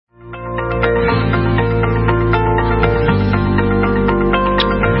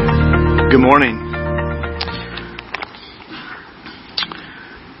Good morning.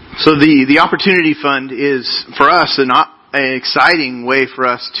 So the Opportunity Fund is, for us, an exciting way for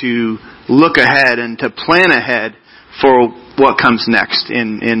us to look ahead and to plan ahead for what comes next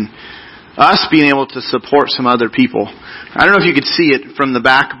in us being able to support some other people. I don't know if you could see it from the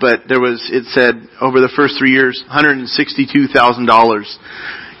back, but it said over the first 3 years, $162,000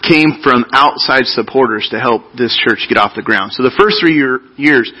 came from outside supporters to help this church get off the ground. So the first 3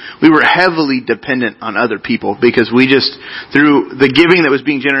 years, we were heavily dependent on other people because we just, through the giving that was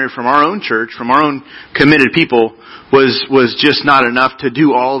being generated from our own church, from our own committed people, was just not enough to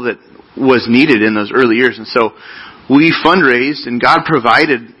do all that was needed in those early years. And so we fundraised, and God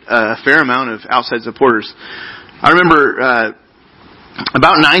provided a fair amount of outside supporters. I remember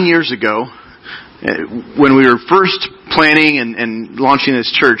about 9 years ago, when we were first planning and launching this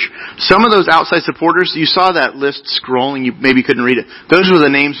church, some of those outside supporters, you saw that list scrolling, you maybe couldn't read it. Those were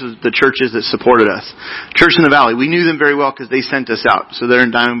the names of the churches that supported us. Church in the Valley, we knew them very well because they sent us out. So they're in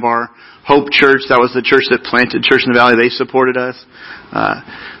Diamond Bar. Hope Church, that was the church that planted Church in the Valley. They supported us.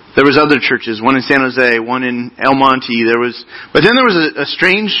 There was other churches, one in San Jose, one in El Monte. But then there was a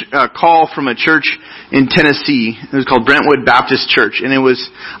strange call from a church in Tennessee. It was called Brentwood Baptist Church. And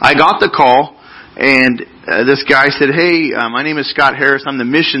I got the call. And this guy said, hey, my name is Scott Harris. I'm the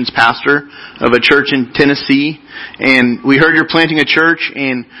missions pastor of a church in Tennessee. And we heard you're planting a church,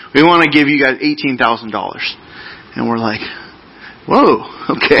 and we want to give you guys $18,000. And we're like, whoa,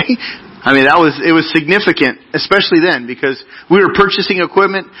 okay. I mean, it was significant, especially then, because we were purchasing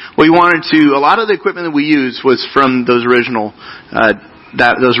equipment. A lot of the equipment that we used was from those original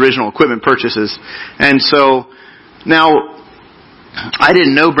equipment purchases. And so now, I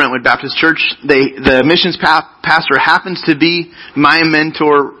didn't know Brentwood Baptist Church. The missions pastor happens to be my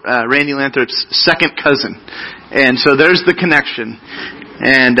mentor, Randy Lanthrop's second cousin. And so there's the connection.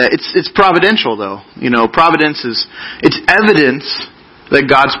 And it's providential, though. You know, providence it's evidence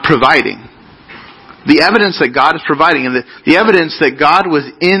that God's providing. The evidence that God is providing, and the evidence that God was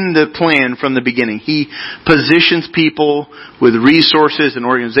in the plan from the beginning. He positions people with resources and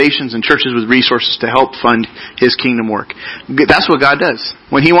organizations and churches with resources to help fund His kingdom work. That's what God does.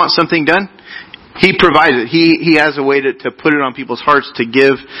 When He wants something done, He provides it. He has a way to put it on people's hearts to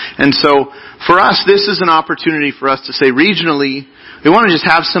give. And so, for us, this is an opportunity for us to say regionally, we want to just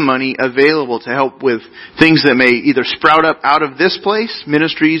have some money available to help with things that may either sprout up out of this place,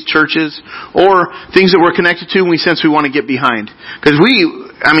 ministries, churches, or things that we're connected to and we sense we want to get behind. Because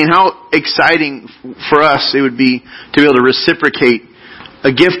how exciting for us it would be to be able to reciprocate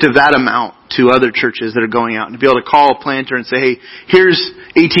a gift of that amount to other churches that are going out and to be able to call a planter and say, hey, here's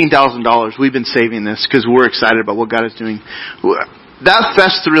 $18,000. We've been saving this because we're excited about what God is doing.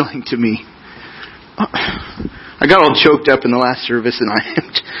 That's thrilling to me. I got all choked up in the last service, and I'm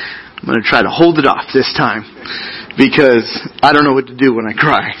going to try to hold it off this time because I don't know what to do when I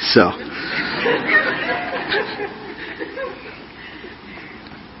cry. So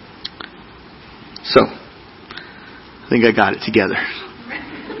I think I got it together.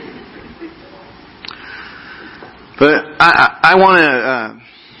 But I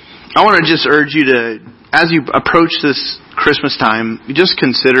want to just urge you to, as you approach this Christmas time, you just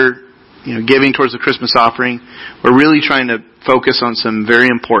consider, giving towards the Christmas offering. We're really trying to focus on some very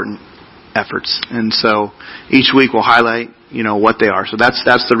important efforts. And so each week we'll highlight, what they are. So that's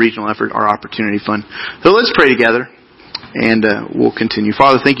the regional effort, our Opportunity Fund. So let's pray together and we'll continue.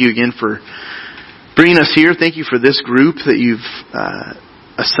 Father, thank you again for bringing us here. Thank you for this group that you've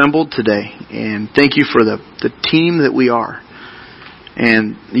assembled today. And thank you for the team that we are.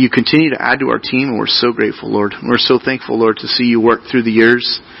 And you continue to add to our team, and we're so grateful, Lord. We're so thankful, Lord, to see you work through the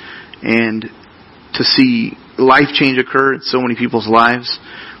years and to see life change occur in so many people's lives.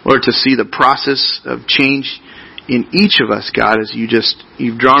 Lord, to see the process of change in each of us, God, as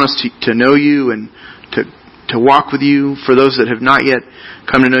you've drawn us to know you and to walk with you. For those that have not yet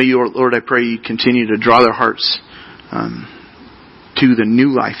come to know you, Lord, I pray you continue to draw their hearts to the new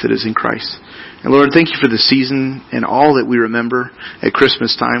life that is in Christ. And Lord, thank you for the season and all that we remember at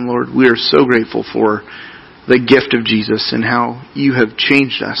Christmas time, Lord. We are so grateful for the gift of Jesus and how you have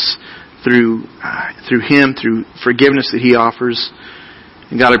changed us through Him, through forgiveness that He offers.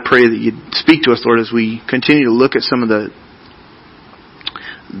 And God, I pray that you'd speak to us, Lord, as we continue to look at some of the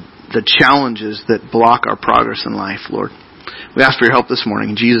challenges that block our progress in life, Lord. We ask for your help this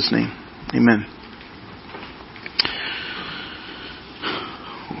morning. In Jesus' name, amen.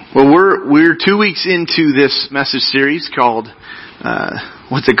 Well, we're 2 weeks into this message series called,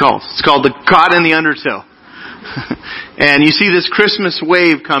 what's it called? It's called The Caught in the Undertow. And you see this Christmas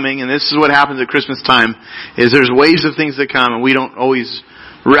wave coming, and this is what happens at Christmas time, is there's waves of things that come, and we don't always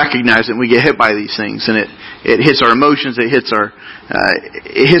recognize it and we get hit by these things, and it hits our emotions, it hits our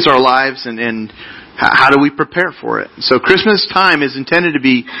lives, and how do we prepare for it? So Christmas time is intended to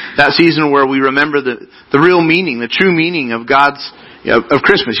be that season where we remember the real meaning, the true meaning of of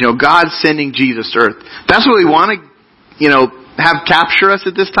Christmas. God sending Jesus to earth. That's what we want to, have capture us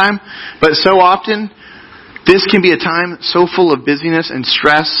at this time. But so often, this can be a time so full of busyness and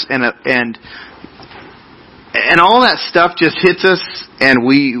stress and all that stuff just hits us, and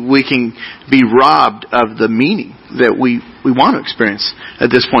we can be robbed of the meaning that we want to experience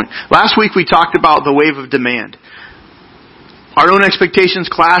at this point. Last week we talked about the wave of demand. Our own expectations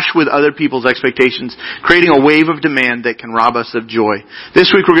clash with other people's expectations, creating a wave of demand that can rob us of joy.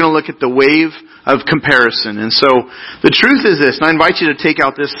 This week we're going to look at the wave of comparison. And so the truth is this, and I invite you to take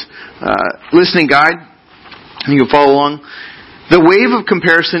out this listening guide, and you can follow along. The wave of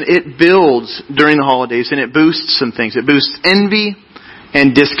comparison, it builds during the holidays, and it boosts some things. It boosts envy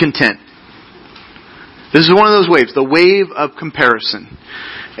and discontent. This is one of those waves, the wave of comparison.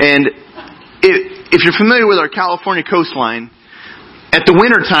 And if you're familiar with our California coastline, at the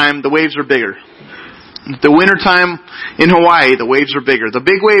winter time, the waves are bigger. At the winter time in Hawaii, the waves are bigger. The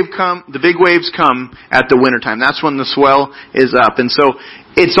big waves come at the winter time. That's when the swell is up. And so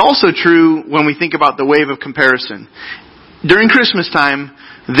it's also true when we think about the wave of comparison. During Christmas time,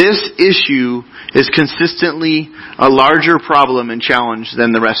 this issue is consistently a larger problem and challenge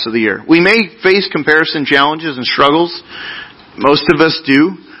than the rest of the year. We may face comparison challenges and struggles. Most of us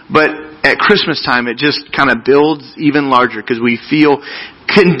do. But at Christmas time, it just kind of builds even larger because we feel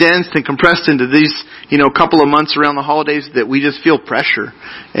condensed and compressed into these, couple of months around the holidays that we just feel pressure.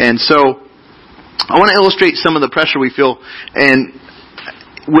 And so I want to illustrate some of the pressure we feel and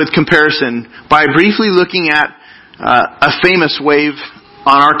with comparison by briefly looking at a famous wave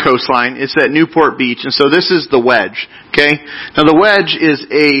on our coastline. It's at Newport Beach. And so this is the Wedge. Okay? Now the Wedge is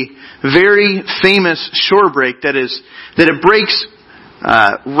a very famous shore break that it breaks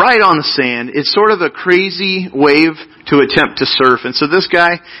right on the sand. It's sort of a crazy wave to attempt to surf. And so this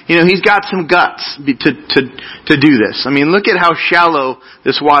guy, he's got some guts to do this. I mean, look at how shallow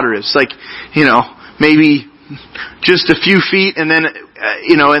this water is. It's like, maybe just a few feet, and then,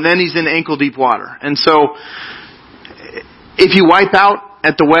 and then he's in ankle deep water. And so if you wipe out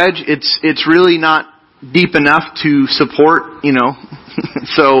at the Wedge, it's really not deep enough to support,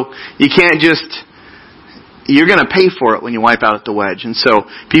 so you can't you're going to pay for it when you wipe out at the Wedge. And so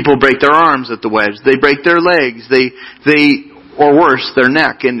people break their arms at the Wedge. They break their legs. Or worse, their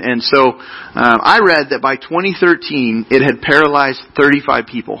neck. And so I read that by 2013, it had paralyzed 35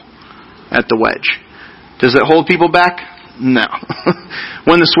 people at the Wedge. Does it hold people back? No.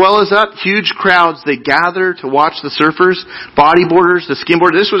 When the swell is up, huge crowds, they gather to watch the surfers, bodyboarders, the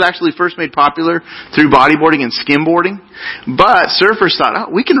skimboarders. This was actually first made popular through bodyboarding and skimboarding. But surfers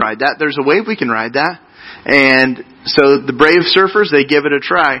thought, we can ride that. There's a wave, we can ride that. And so the brave surfers, they give it a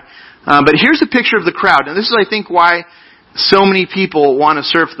try. But here's a picture of the crowd. And this is, I think, why so many people want to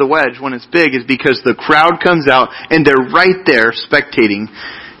surf the Wedge when it's big, is because the crowd comes out and they're right there spectating.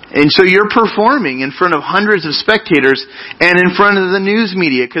 And so you're performing in front of hundreds of spectators and in front of the news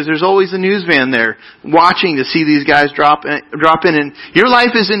media, because there's always a news van there watching to see these guys drop in. And your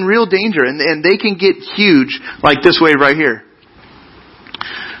life is in real danger, and they can get huge, like this wave right here.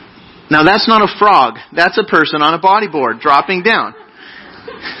 Now that's not a frog. That's a person on a bodyboard dropping down.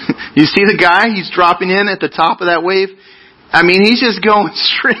 You see the guy? He's dropping in at the top of that wave. I mean, he's just going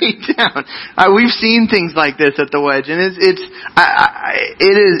straight down. We've seen things like this at the Wedge, and it is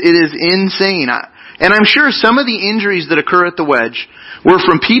insane. And I'm sure some of the injuries that occur at the Wedge were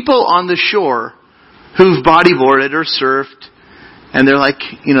from people on the shore who've bodyboarded or surfed, and they're like,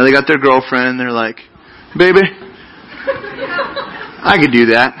 they got their girlfriend, and they're like, baby, I could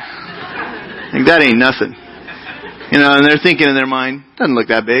do that. Like, that ain't nothing. And they're thinking in their mind, doesn't look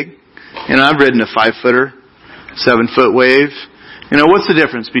that big. I've ridden a 5-footer, 7-foot wave. What's the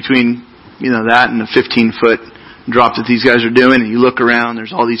difference between, that and a 15-foot drop that these guys are doing? And you look around,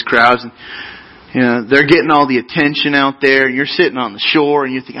 there's all these crowds, and, they're getting all the attention out there, and you're sitting on the shore,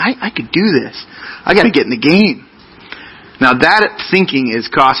 and you think, I could do this. I gotta get in the game. Now that thinking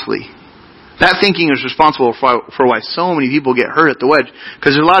is costly. That thinking is responsible for why so many people get hurt at the Wedge.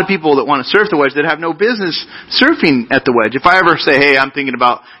 Because there's a lot of people that want to surf the Wedge that have no business surfing at the Wedge. If I ever say, hey, I'm thinking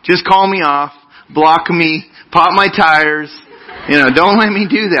about, just call me off, block me, pop my tires, don't let me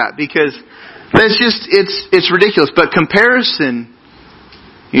do that, because that's just, it's ridiculous. But comparison,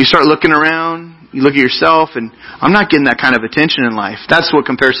 you start looking around, you look at yourself, and I'm not getting that kind of attention in life. That's what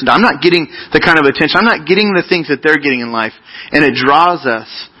comparison does. I'm not getting the kind of attention. I'm not getting the things that they're getting in life. And it draws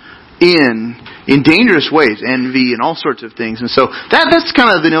us in dangerous ways, envy and all sorts of things. And so that's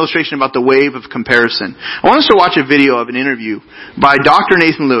kind of an illustration about the wave of comparison. I want us to watch a video of an interview by Dr.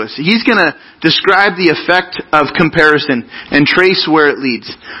 Nathan Lewis. He's going to describe the effect of comparison and trace where it leads.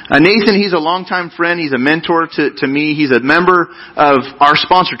 Nathan, he's a longtime friend. He's a mentor to me. He's a member of our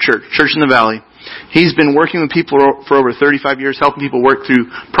sponsor church, Church in the Valley. He's been working with people for over 35 years, helping people work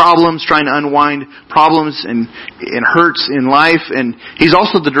through problems, trying to unwind problems and hurts in life. And he's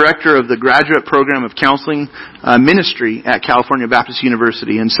also the director of the graduate program of counseling ministry at California Baptist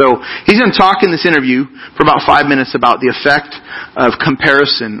University. And so he's going to talk in this interview for about 5 minutes about the effect of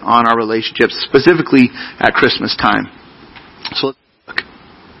comparison on our relationships, specifically at Christmas time. So let's look.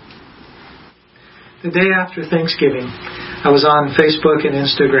 The day after Thanksgiving, I was on Facebook and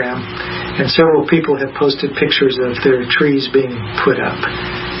Instagram, and several people had posted pictures of their trees being put up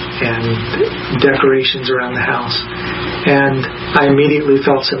and decorations around the house. And I immediately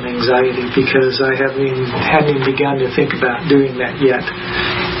felt some anxiety because I hadn't even begun to think about doing that yet.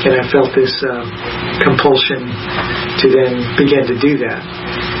 And I felt this compulsion to then begin to do that.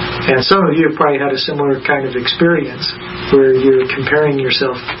 And some of you have probably had a similar kind of experience where you're comparing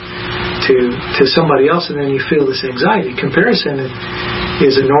yourself to somebody else, and then you feel this anxiety. Comparison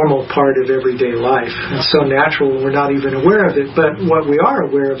is a normal part of everyday life. It's so natural we're not even aware of it, but what we are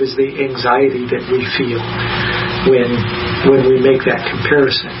aware of is the anxiety that we feel when we make that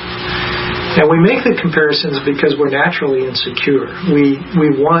comparison. And we make the comparisons because we're naturally insecure. We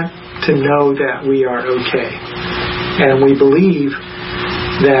want to know that we are okay. And we believe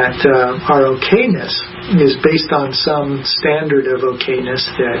that our okayness is based on some standard of okayness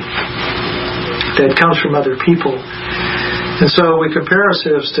that comes from other people. And so we compare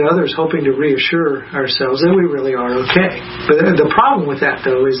ourselves to others, hoping to reassure ourselves that we really are okay. But the problem with that,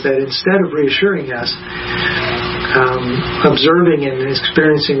 though, is that instead of reassuring us, observing and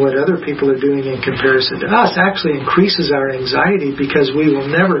experiencing what other people are doing in comparison to us actually increases our anxiety, because we will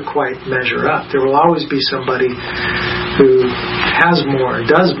never quite measure up. There will always be somebody who has more,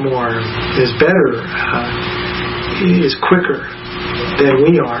 does more, is better, is quicker than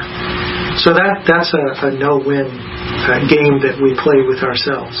we are. So that's a no-win game that we play with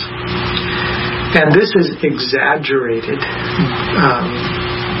ourselves. And this is exaggerated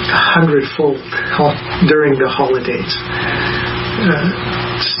 100-fold during the holidays.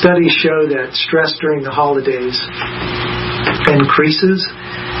 Studies show that stress during the holidays increases,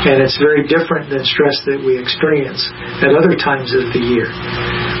 and it's very different than stress that we experience at other times of the year.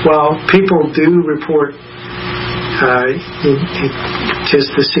 While people do report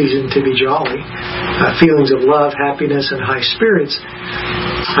just the season to be jolly, feelings of love, happiness, and high spirits,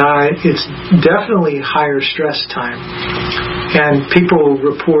 it's definitely higher stress time. And people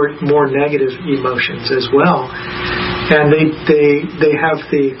report more negative emotions as well. And they have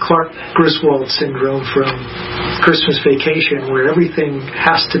the Clark-Griswold syndrome from Christmas Vacation, where everything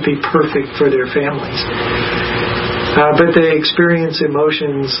has to be perfect for their families. But they experience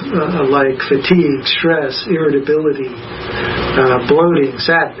emotions like fatigue, stress, irritability, bloating,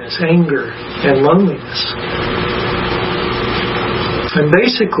 sadness, anger, and loneliness. And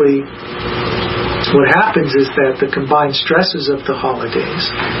basically, what happens is that the combined stresses of the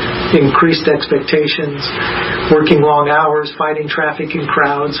holidays, increased expectations, working long hours, fighting traffic and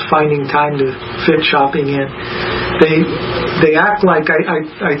crowds, finding time to fit shopping in, they act like,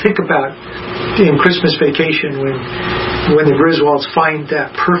 I think about in Christmas Vacation when the Griswolds find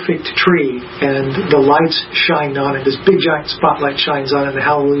that perfect tree and the lights shine on it, this big giant spotlight shines on it, and the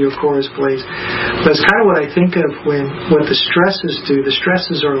Hallelujah chorus plays. That's kind of what I think of when what the stresses do. The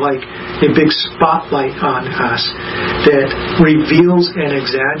stresses are like a big spotlight on us that reveals and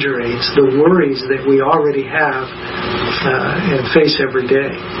exaggerates the worries that we already have and face every day.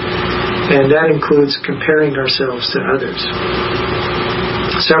 And that includes comparing ourselves to others.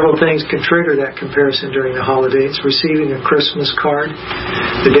 Several things can trigger that comparison during the holidays. Receiving a Christmas card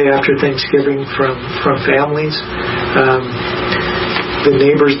the day after Thanksgiving from families. The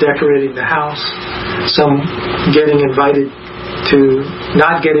neighbors decorating the house. Some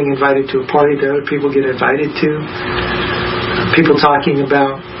not getting invited to a party that other people get invited to. People talking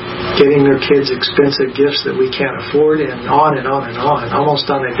about getting their kids expensive gifts that we can't afford, and on and on and on, almost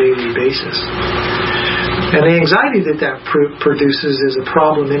on a daily basis. And the anxiety that produces is a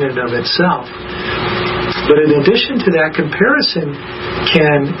problem in and of itself. But in addition to that, comparison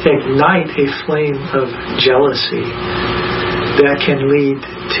can ignite a flame of jealousy that can lead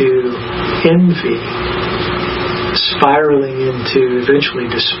to envy, spiraling into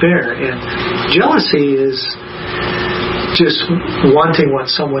eventually despair. And jealousy is just wanting what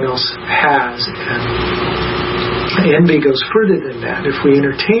someone else has Envy goes further than that. If we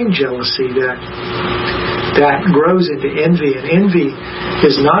entertain jealousy, that grows into envy. And envy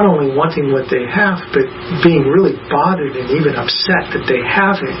is not only wanting what they have, but being really bothered and even upset that they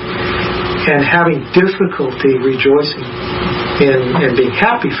have it, and having difficulty rejoicing and being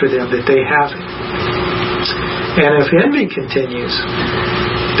happy for them that they have it. And if envy continues,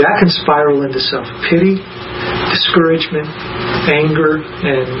 that can spiral into self-pity, discouragement, anger,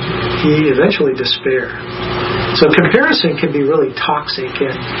 and eventually despair. So comparison can be really toxic,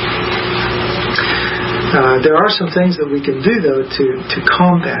 and there are some things that we can do, though, to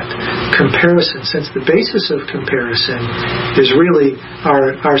combat comparison, since the basis of comparison is really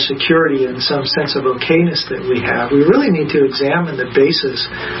our security and some sense of okayness that we have. We really need to examine the basis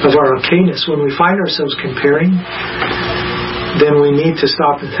of our okayness. When we find ourselves comparing, then we need to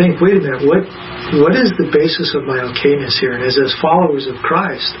stop and think, wait a minute, what is the basis of my okayness here? And as followers of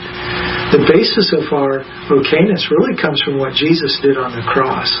Christ, the basis of our okayness really comes from what Jesus did on the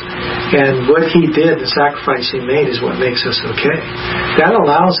cross. And what He did, the sacrifice He made, is what makes us okay. That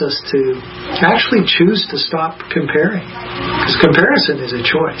allows us to actually choose to stop comparing. Because comparison is a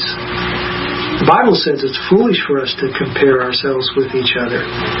choice. The Bible says it's foolish for us to compare ourselves with each other.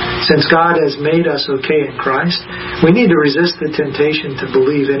 Since God has made us okay in Christ, we need to resist the temptation to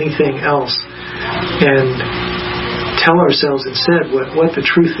believe anything else and tell ourselves instead what the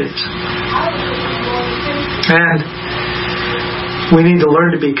truth is. And we need to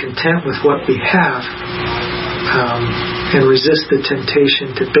learn to be content with what we have, and resist the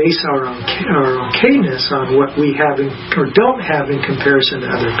temptation to base our okayness on what we have or don't have in comparison to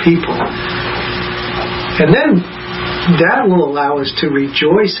other people. And then that will allow us to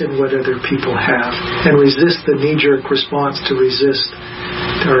rejoice in what other people have and resist the knee-jerk response to resist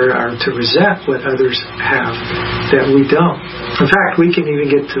or to resent what others have that we don't. In fact, we can even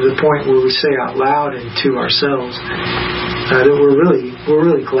get to the point where we say out loud and to ourselves that we're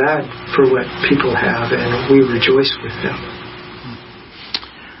really glad for what people have, and we rejoice with them.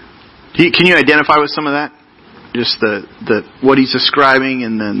 Can you identify with some of that? Just the what he's describing,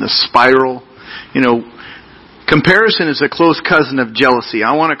 and then the spiral. Comparison is a close cousin of jealousy.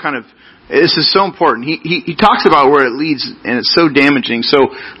 I want to this is so important. He talks about where it leads, and it's so damaging.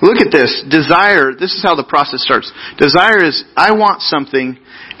 So look at this. Desire, this is how the process starts. Desire is, I want something,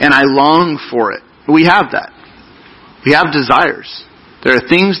 and I long for it. We have that. We have desires. There are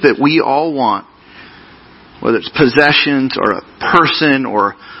things that we all want, whether it's possessions, or a person,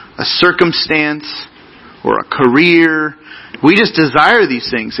 or a circumstance, or a career. We just desire these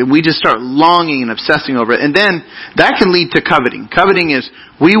things, and we just start longing and obsessing over it. And then that can lead to coveting. Coveting is,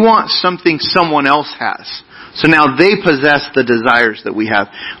 we want something someone else has. So now they possess the desires that we have.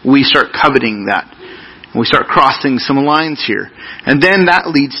 We start coveting that. And we start crossing some lines here. And then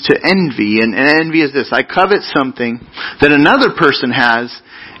that leads to envy. And envy is this: I covet something that another person has,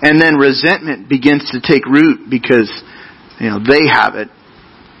 and then resentment begins to take root because they have it.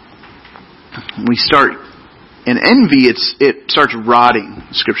 We start. In envy, it starts rotting,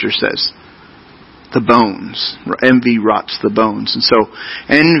 Scripture says. The bones. Envy rots the bones. And so,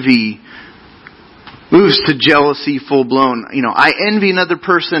 envy moves to jealousy full blown. I envy another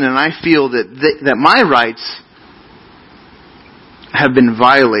person, and I feel that my rights have been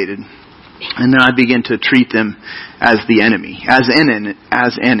violated. And then I begin to treat them as the enemy, as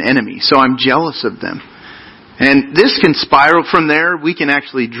an enemy. So I'm jealous of them. And this can spiral from there. We can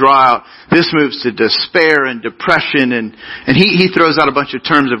actually draw out, this moves to despair and depression, and he throws out a bunch of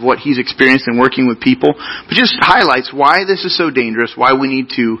terms of what he's experienced in working with people, but just highlights why this is so dangerous, why we need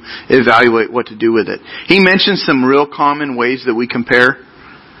to evaluate what to do with it. He mentions some real common ways that we compare.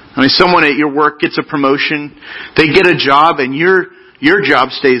 Someone at your work gets a promotion, they get a job, and your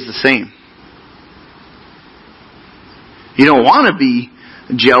job stays the same. You don't want to be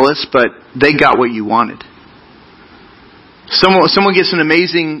jealous, but they got what you wanted. Someone gets an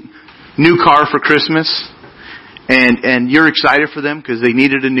amazing new car for Christmas, and you're excited for them because they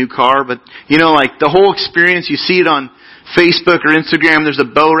needed a new car. But like the whole experience, you see it on Facebook or Instagram. There's a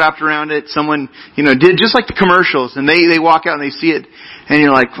bow wrapped around it. Someone did just like the commercials, and they walk out and they see it, and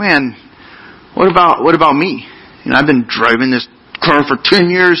you're like, man, what about me? I've been driving this car for 10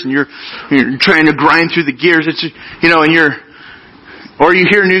 years, and you're trying to grind through the gears. It's or you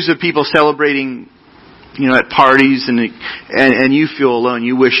hear news of people celebrating at parties, and you feel alone.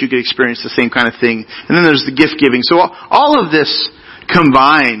 You wish you could experience the same kind of thing. And then there's the gift giving. So all of this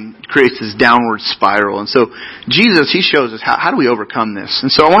combined creates this downward spiral. And so Jesus, He shows us how do we overcome this.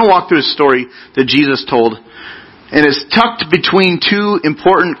 And so I want to walk through a story that Jesus told, and it's tucked between two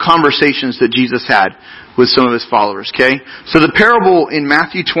important conversations that Jesus had with some of His followers. Okay, so the parable in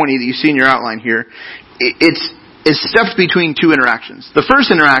Matthew 20 that you see in your outline here, it's is stuffed between two interactions. The first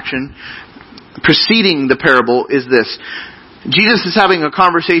interaction, preceding the parable, is this. Jesus is having a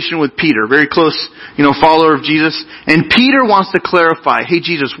conversation with Peter, very close, follower of Jesus. And Peter wants to clarify, hey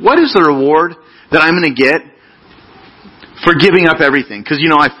Jesus, what is the reward that I'm going to get for giving up everything? Because,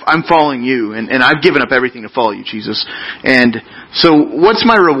 I'm following you, and I've given up everything to follow you, Jesus. And so what's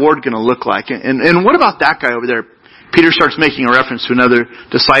my reward going to look like? And what about that guy over there? Peter starts making a reference to another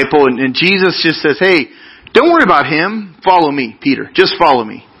disciple, and Jesus just says, hey, don't worry about him. Follow me, Peter. Just follow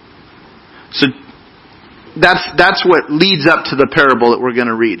me. So that's what leads up to the parable that we're going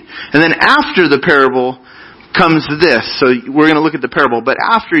to read. And then after the parable comes this. So we're going to look at the parable. But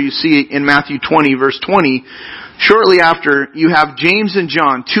after, you see in Matthew 20, verse 20, shortly after, you have James and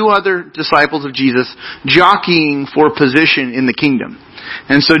John, two other disciples of Jesus, jockeying for position in the kingdom.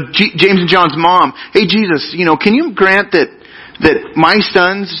 And so James and John's mom, hey Jesus, can you grant that my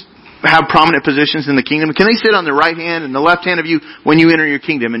sons have prominent positions in the kingdom? Can they sit on the right hand and the left hand of you when you enter your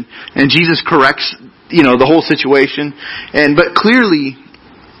kingdom? And Jesus corrects, the whole situation. But clearly,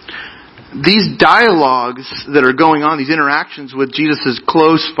 these dialogues that are going on, these interactions with Jesus'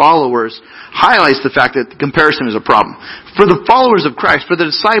 close followers, highlights the fact that the comparison is a problem. For the followers of Christ, for the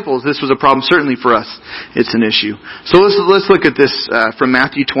disciples, this was a problem. Certainly for us, it's an issue. So let's look at this from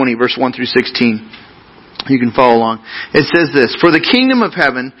Matthew 20, verse 1 through 16. You can follow along. It says this, for the kingdom of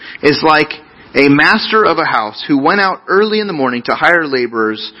heaven is like a master of a house who went out early in the morning to hire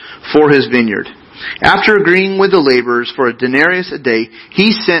laborers for his vineyard. After agreeing with the laborers for a denarius a day,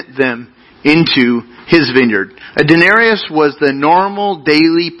 he sent them into his vineyard. A denarius was the normal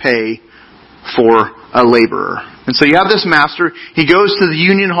daily pay for a laborer. And so you have this master, he goes to the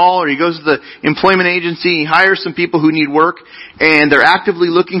union hall or he goes to the employment agency, he hires some people who need work, and they're actively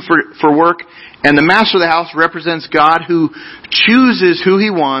looking for work. And the master of the house represents God, who chooses who he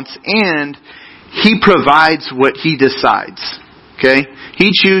wants, and he provides what he decides. Okay?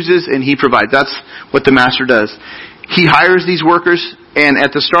 He chooses and he provides. That's what the master does. He hires these workers, and at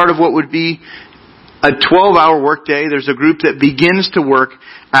the start of what would be a 12-hour workday, there's a group that begins to work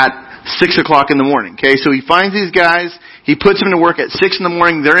at 6 o'clock in the morning. Okay? So he finds these guys, he puts them to work at 6 in the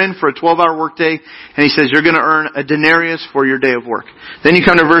morning, they're in for a 12-hour workday, and he says, you're going to earn a denarius for your day of work. Then you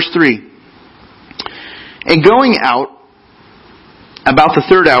come to verse 3. And going out, about the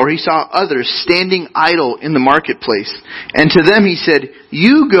third hour, he saw others standing idle in the marketplace. And to them he said,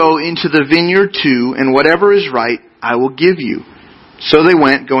 you go into the vineyard too, and whatever is right, I will give you. So they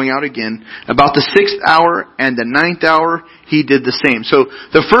went, going out again. About the 6th hour and the 9th hour, he did the same. So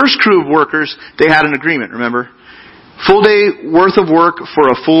the first crew of workers, they had an agreement, remember? Full day worth of work for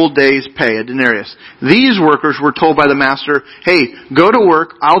a full day's pay, a denarius. These workers were told by the master, hey, go to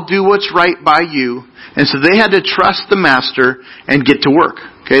work, I'll do what's right by you. And so they had to trust the master and get to work.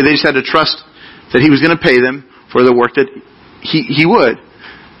 Okay, they just had to trust that he was going to pay them for the work that he would,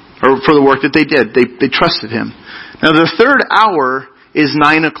 or for the work that they did. They trusted him. Now the third hour is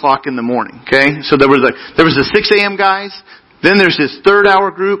 9 o'clock in the morning. Okay, so there was the 6 a.m. guys. Then there's this third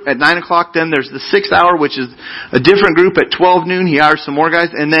hour group at 9 o'clock. Then there's the 6th hour, which is a different group at 12 noon. He hires some more guys,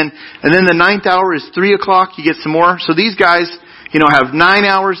 and then the 9th hour is 3 o'clock. You get some more. So these guys, have 9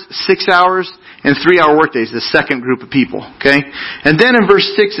 hours, 6 hours, and 3-hour workdays, the second group of people, okay? And then in verse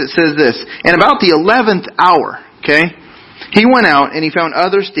 6 it says this, and about the 11th hour, okay, he went out and he found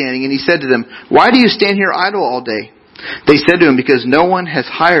others standing, and he said to them, why do you stand here idle all day? They said to him, because no one has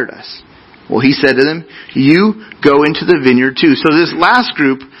hired us. Well, he said to them, you go into the vineyard too. So this last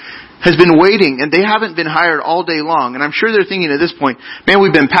group has been waiting, and they haven't been hired all day long. And I'm sure they're thinking at this point, man,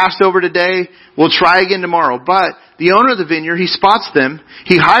 we've been passed over today, we'll try again tomorrow. But the owner of the vineyard, he spots them,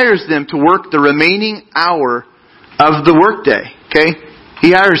 he hires them to work the remaining hour of the workday. Okay?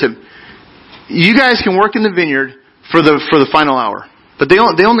 He hires them. You guys can work in the vineyard for the final hour. But they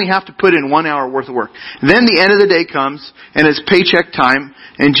only have to put in 1 hour worth of work. Then the end of the day comes, and it's paycheck time,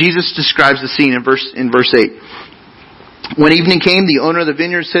 and Jesus describes the scene in verse 8. When evening came, the owner of the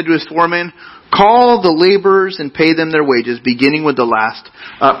vineyard said to his foreman, call the laborers and pay them their wages, beginning with the last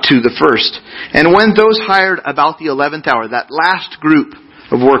up to the first. And when those hired about the 11th hour, that last group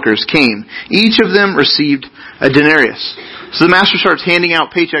of workers came, each of them received a denarius. So the master starts handing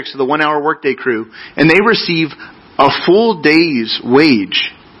out paychecks to the 1 hour workday crew, and they receive a full day's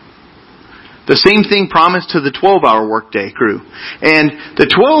wage. The same thing promised to the 12-hour workday crew. And the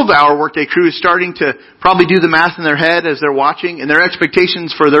 12-hour workday crew is starting to probably do the math in their head as they're watching, and their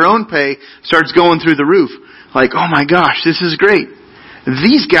expectations for their own pay starts going through the roof. Like, oh my gosh, this is great.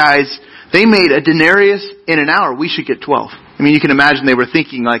 These guys, they made a denarius in an hour. We should get 12. I mean, you can imagine they were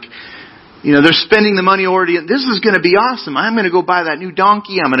thinking like, they're spending the money already. This is going to be awesome. I'm going to go buy that new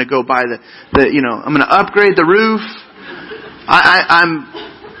donkey. I'm going to go buy I'm going to upgrade the roof. I'm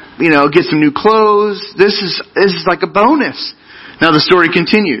get some new clothes. This is like a bonus. Now the story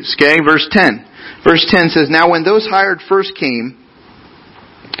continues, okay? Verse 10. Verse 10 says, "Now when those hired first came,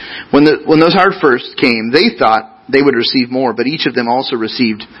 they thought they would receive more, but each of them also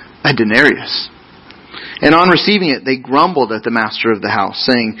received a denarius. And on receiving it, they grumbled at the master of the house,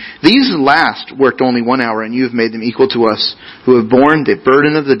 saying, 'These last worked only 1 hour, and you have made them equal to us, who have borne the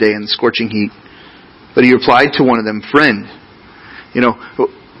burden of the day and the scorching heat.' But he replied to one of them, 'Friend,'"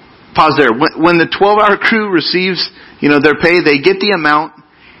 pause there. When the 12-hour crew receives, their pay, they get the amount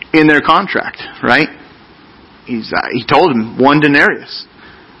in their contract, right? He told them 1 denarius.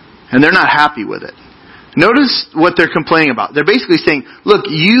 And they're not happy with it. Notice what they're complaining about. They're basically saying, look,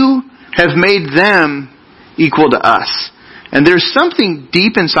 you have made them equal to us. And there's something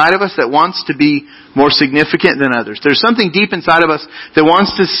deep inside of us that wants to be more significant than others. There's something deep inside of us that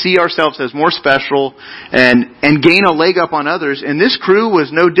wants to see ourselves as more special and gain a leg up on others. And this crew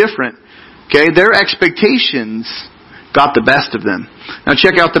was no different. Okay, their expectations got the best of them. Now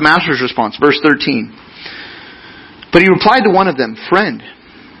check out the master's response, verse 13. "But he replied to one of them, 'Friend,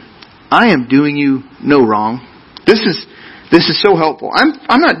 I am doing you no wrong.'" This is so helpful.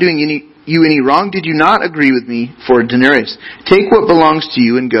 "I'm not doing you any wrong. Did you not agree with me for a denarius? Take what belongs to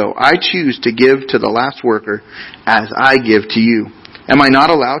you and go. I choose to give to the last worker as I give to you. Am I not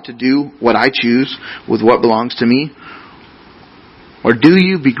allowed to do what I choose with what belongs to me? Or do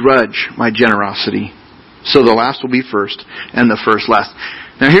you begrudge my generosity? So the last will be first and the first last."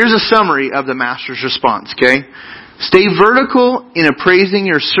 Now here's a summary of the master's response, okay? "Stay vertical in appraising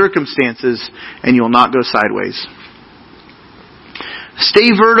your circumstances and you'll not go sideways."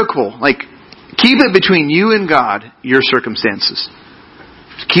 Stay vertical. Keep it between you and God, your circumstances.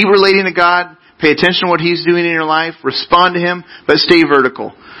 Keep relating to God. Pay attention to what He's doing in your life. Respond to Him, but stay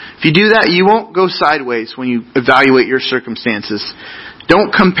vertical. If you do that, you won't go sideways when you evaluate your circumstances.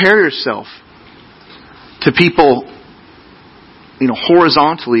 Don't compare yourself to people,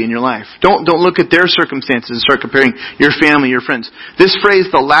 horizontally in your life. Don't look at their circumstances and start comparing your family, your friends. This phrase,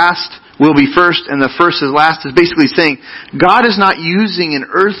 "the last will be first and the first is last," is basically saying God is not using an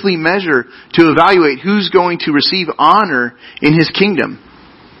earthly measure to evaluate who's going to receive honor in His kingdom.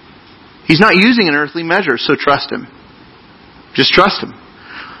 He's not using an earthly measure, so trust Him. Just trust Him.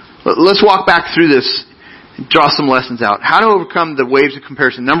 Let's walk back through this and draw some lessons out. How to overcome the waves of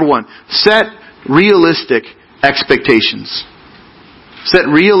comparison. Number 1, set realistic expectations. Set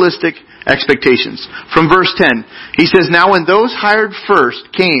realistic expectations. From verse 10, he says, "Now when those hired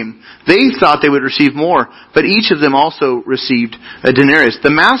first came, they thought they would receive more, but each of them also received a denarius."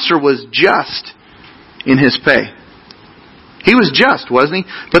 The master was just in his pay. He was just, wasn't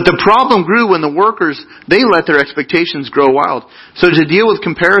he? But the problem grew when the workers, they let their expectations grow wild. So to deal with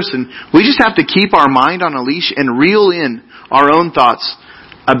comparison, we just have to keep our mind on a leash and reel in our own thoughts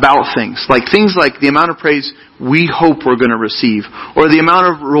about things. Things like the amount of praise we hope we're going to receive, or the amount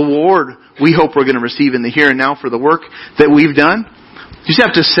of reward we hope we're going to receive in the here and now for the work that we've done. You just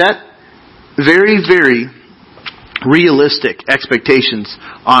have to set very, very realistic expectations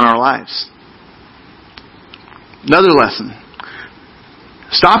on our lives. Another lesson.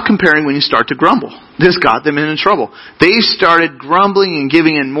 Stop comparing when you start to grumble. This got them in trouble. They started grumbling and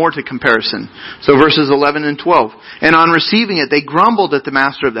giving in more to comparison. So verses 11 and 12. "And on receiving it, they grumbled at the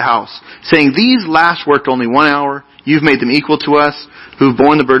master of the house, saying, 'These last worked only 1 hour. You've made them equal to us, who've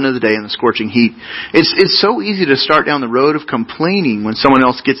borne the burden of the day and the scorching heat.'" It's so easy to start down the road of complaining when someone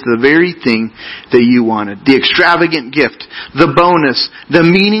else gets the very thing that you wanted. The extravagant gift, the bonus, the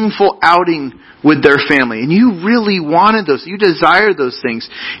meaningful outing with their family. And you really wanted those. You desired those things.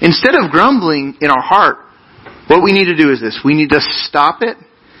 Instead of grumbling in our heart, what we need to do is this. We need to stop it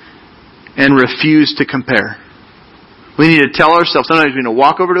and refuse to compare. We need to tell ourselves, sometimes we need to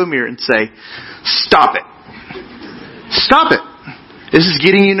walk over to a mirror and say, "Stop it. Stop it. This is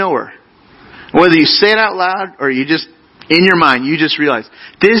getting you nowhere." Whether you say it out loud or you just, in your mind, you just realize,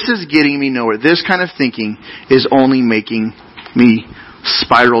 this is getting me nowhere. This kind of thinking is only making me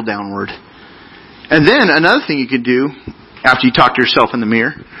spiral downward. And then another thing you can do after you talk to yourself in the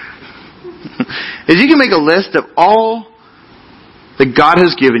mirror is you can make a list of all that God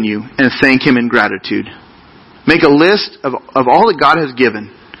has given you and thank Him in gratitude. Make a list of all that God has given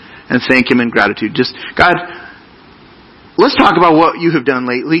and thank Him in gratitude. Just, God, let's talk about what you have done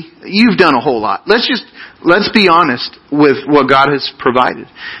lately. You've done a whole lot. Let's be honest with what God has provided.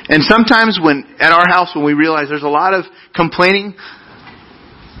 And sometimes at our house, when we realize there's a lot of complaining,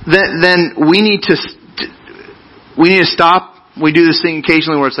 then we need to stop we do this thing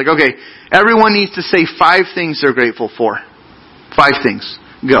occasionally where it's like, okay, everyone needs to say 5 things they're grateful for. 5 things.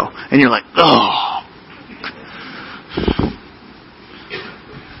 Go. And you're like, oh.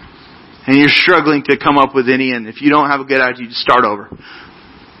 And you're struggling to come up with any, and if you don't have a good attitude, just start over.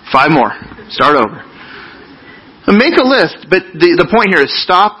 5 more. Start over. And make a list, but the point here is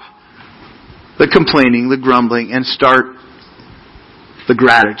stop the complaining, the grumbling, and start the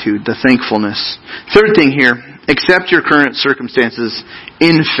gratitude, the thankfulness. Third thing here, accept your current circumstances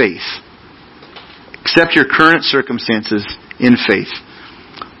in faith. Accept your current circumstances in faith.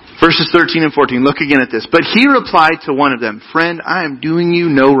 Verses 13 and 14, look again at this. But he replied to one of them, "Friend, I am doing you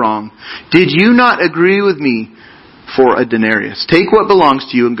no wrong. Did you not agree with me for a denarius? Take what belongs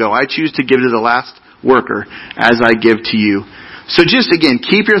to you and go. I choose to give to the last worker as I give to you." So just again,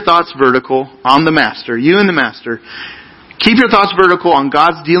 keep your thoughts vertical on the Master, you and the Master. Keep your thoughts vertical on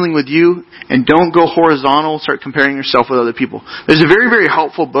God's dealing with you, and don't go horizontal, start comparing yourself with other people. There's a very, very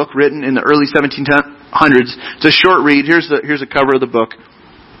helpful book written in the early 1700s. It's a short read. Here's a cover of the book.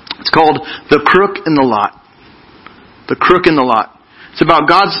 It's called The Crook in the Lot. The Crook in the Lot. It's about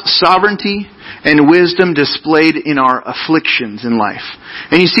God's sovereignty and wisdom displayed in our afflictions in life.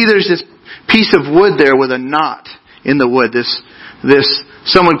 And you see there's this piece of wood there with a knot in the wood. This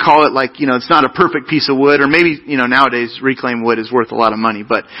some would call it like, it's not a perfect piece of wood, or maybe, nowadays reclaimed wood is worth a lot of money,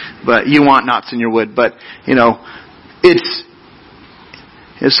 but you want knots in your wood. But, it's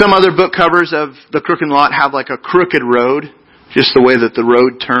some other book covers of The Crook in the Lot have like a crooked road, just the way that the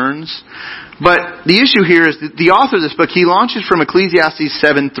road turns. But the issue here is that the author of this book, he launches from Ecclesiastes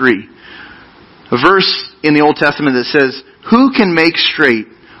 7:3, a verse in the Old Testament that says, "Who can make straight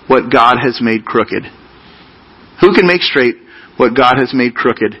what God has made crooked?" Who can make straight what God has made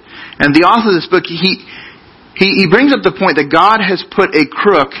crooked? And the author of this book, he brings up the point that God has put a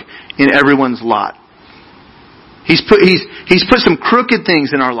crook in everyone's lot. He's put some crooked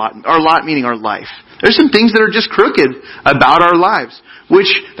things in our lot meaning our life. There's some things that are just crooked about our lives,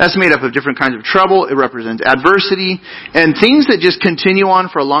 which that's made up of different kinds of trouble. It represents adversity and things that just continue on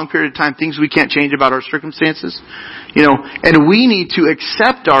for a long period of time, things we can't change about our circumstances. And we need to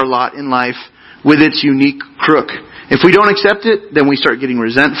accept our lot in life with its unique crook. If we don't accept it, then we start getting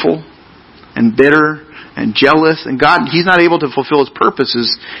resentful and bitter and jealous. And God, He's not able to fulfill His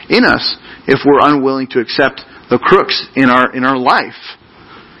purposes in us if we're unwilling to accept the crooks in our life.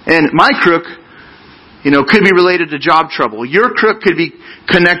 And my crook, could be related to job trouble. Your crook could be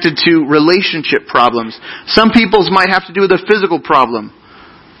connected to relationship problems. Some people's might have to do with a physical problem.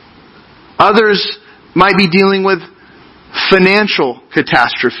 Others might be dealing with financial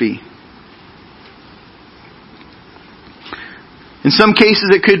catastrophe. In some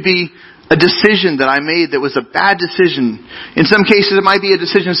cases, it could be a decision that I made that was a bad decision. In some cases, it might be a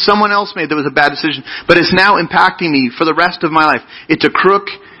decision someone else made that was a bad decision, but it's now impacting me for the rest of my life. It's a crook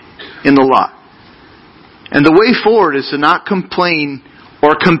in the lot. And the way forward is to not complain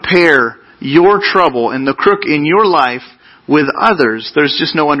or compare your trouble and the crook in your life with others. There's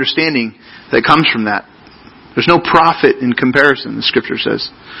just no understanding that comes from that. There's no profit in comparison, the Scripture says.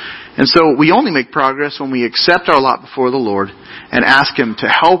 And so we only make progress when we accept our lot before the Lord and ask Him to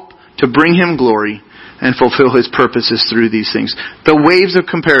help to bring Him glory and fulfill His purposes through these things. The waves of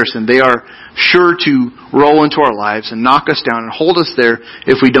comparison, they are sure to roll into our lives and knock us down and hold us there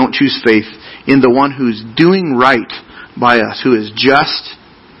if we don't choose faith in the one who's doing right by us, who is just.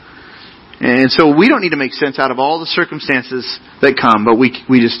 And so we don't need to make sense out of all the circumstances that come, but we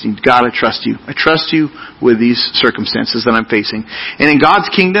just need, God, I trust you. I trust you with these circumstances that I'm facing. And in God's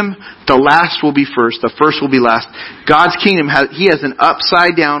kingdom, the last will be first, the first will be last. God's kingdom, He has an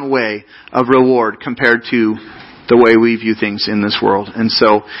upside down way of reward compared to the way we view things in this world. And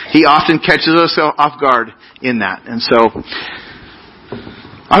so He often catches us off guard in that. And so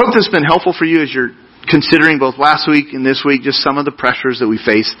I hope this has been helpful for you as you're considering both last week and this week, just some of the pressures that we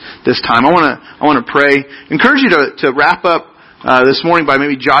face this time. I want to pray. Encourage you to wrap up this morning by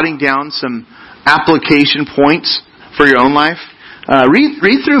maybe jotting down some application points for your own life.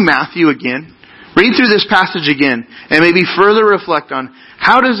 Read through Matthew again. Read through this passage again, and maybe further reflect on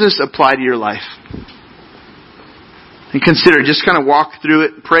how does this apply to your life. And consider, just kind of walk through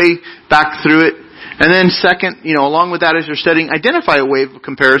it, pray back through it, and then second, along with that, as you're studying, identify a wave of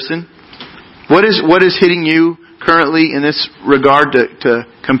comparison. What is hitting you currently in this regard to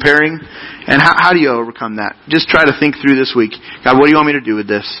comparing? And how do you overcome that? Just try to think through this week. God, what do you want me to do with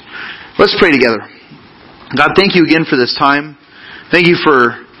this? Let's pray together. God, thank you again for this time. Thank you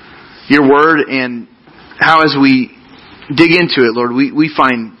for your word and how as we dig into it, Lord, we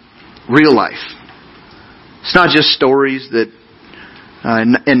find real life. It's not just stories that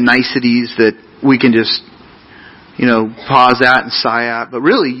and niceties that we can just pause at and sigh at. But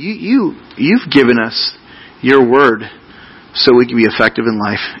really, you've given us your word so we can be effective in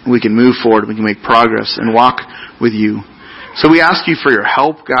life. We can move forward. We can make progress and walk with you. So we ask you for your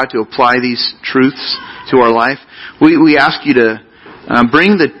help, God, to apply these truths to our life. We ask you to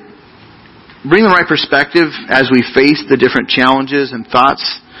bring the right perspective as we face the different challenges and thoughts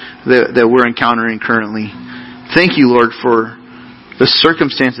that we're encountering currently. Thank you, Lord, for the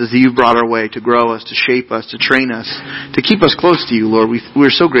circumstances that you've brought our way to grow us, to shape us, to train us, to keep us close to you, Lord.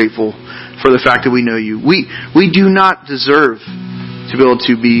 We're so grateful for the fact that we know you. We do not deserve to be able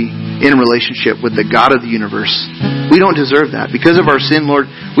to be in relationship with the God of the universe. We don't deserve that. Because of our sin, Lord,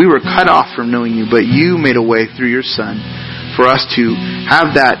 we were cut off from knowing you, but you made a way through your Son for us to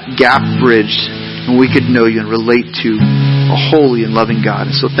have that gap bridged and we could know you and relate to a holy and loving God.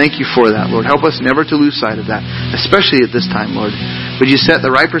 And so thank you for that, Lord. Help us never to lose sight of that, especially at this time, Lord. Would you set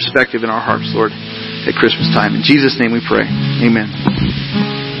the right perspective in our hearts, Lord, at Christmas time? In Jesus' name we pray.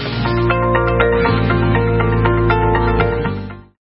 Amen.